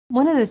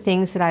One of the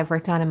things that I've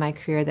worked on in my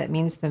career that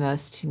means the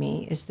most to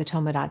me is the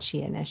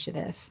Tomodachi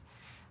initiative.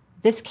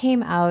 This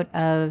came out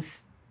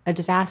of a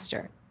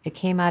disaster. It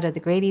came out of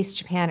the Great East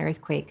Japan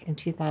earthquake in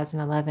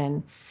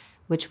 2011,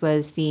 which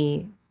was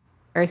the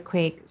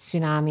earthquake,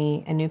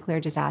 tsunami, and nuclear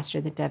disaster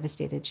that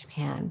devastated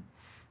Japan.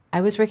 I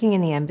was working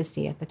in the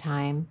embassy at the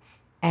time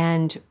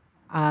and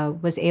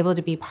was able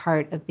to be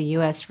part of the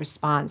US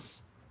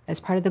response as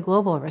part of the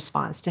global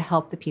response to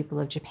help the people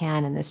of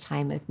Japan in this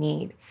time of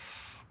need.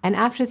 And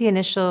after the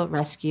initial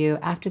rescue,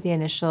 after the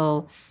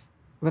initial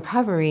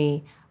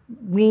recovery,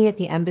 we at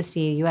the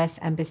embassy, US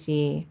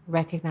Embassy,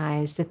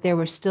 recognized that there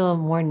were still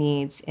more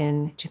needs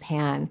in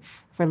Japan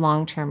for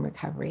long-term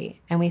recovery.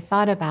 And we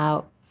thought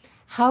about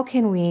how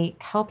can we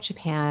help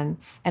Japan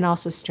and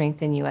also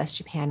strengthen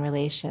US-Japan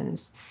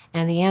relations?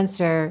 And the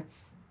answer,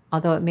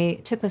 although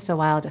it took us a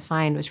while to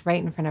find, was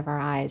right in front of our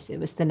eyes. It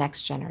was the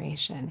next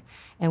generation.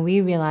 And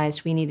we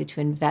realized we needed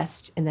to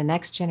invest in the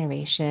next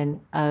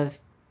generation of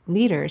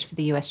leaders for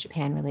the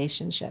US-Japan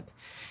relationship.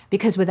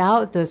 Because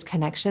without those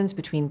connections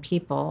between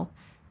people,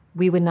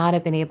 we would not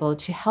have been able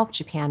to help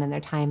Japan in their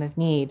time of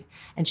need.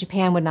 And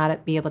Japan would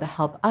not be able to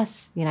help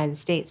us, the United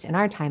States, in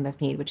our time of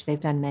need, which they've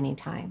done many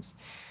times.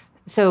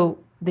 So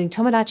the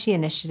Tomodachi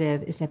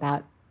initiative is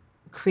about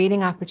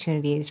creating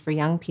opportunities for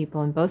young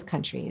people in both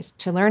countries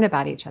to learn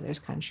about each other's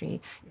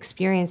country,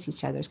 experience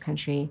each other's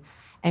country,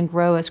 and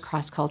grow as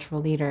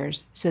cross-cultural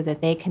leaders so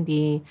that they can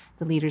be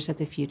the leaders of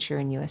the future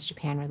in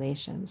US-Japan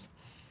relations.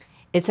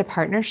 It's a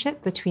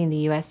partnership between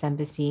the US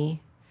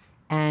Embassy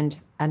and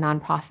a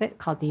nonprofit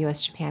called the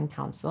US-Japan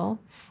Council,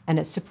 and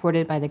it's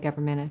supported by the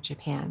government of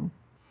Japan.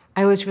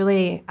 I was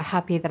really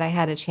happy that I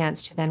had a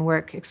chance to then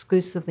work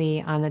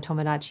exclusively on the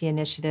Tomodachi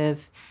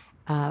initiative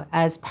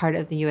as part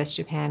of the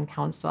US-Japan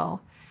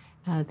Council.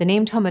 The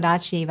name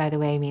Tomodachi, by the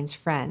way, means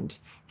friend,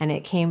 and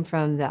it came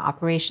from the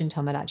Operation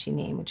Tomodachi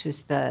name, which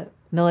was the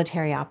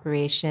military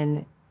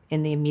operation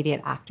in the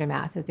immediate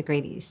aftermath of the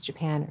Great East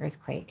Japan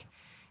earthquake,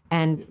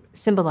 and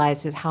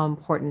symbolizes how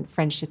important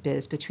friendship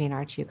is between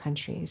our two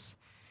countries.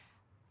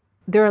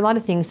 There are a lot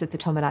of things that the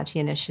Tomodachi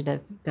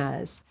initiative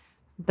does,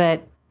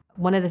 but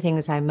one of the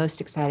things I'm most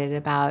excited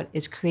about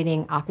is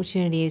creating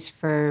opportunities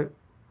for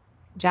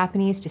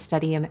Japanese to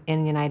study in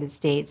the United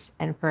States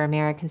and for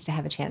Americans to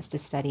have a chance to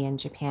study in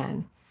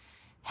Japan.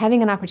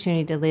 Having an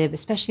opportunity to live,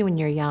 especially when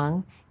you're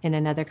young, in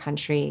another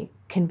country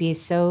can be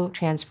so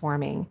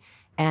transforming.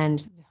 And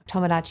the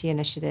Tomodachi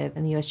initiative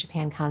and the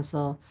US-Japan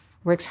Council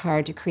works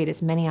hard to create as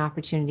many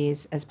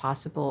opportunities as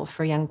possible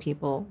for young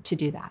people to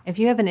do that. If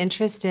you have an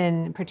interest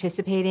in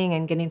participating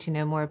and getting to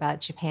know more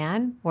about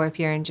Japan, or if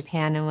you're in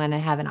Japan and want to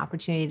have an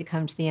opportunity to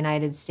come to the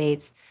United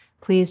States,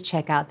 please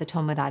check out the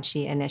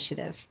Tomodachi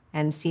initiative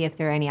and see if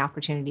there are any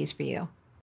opportunities for you.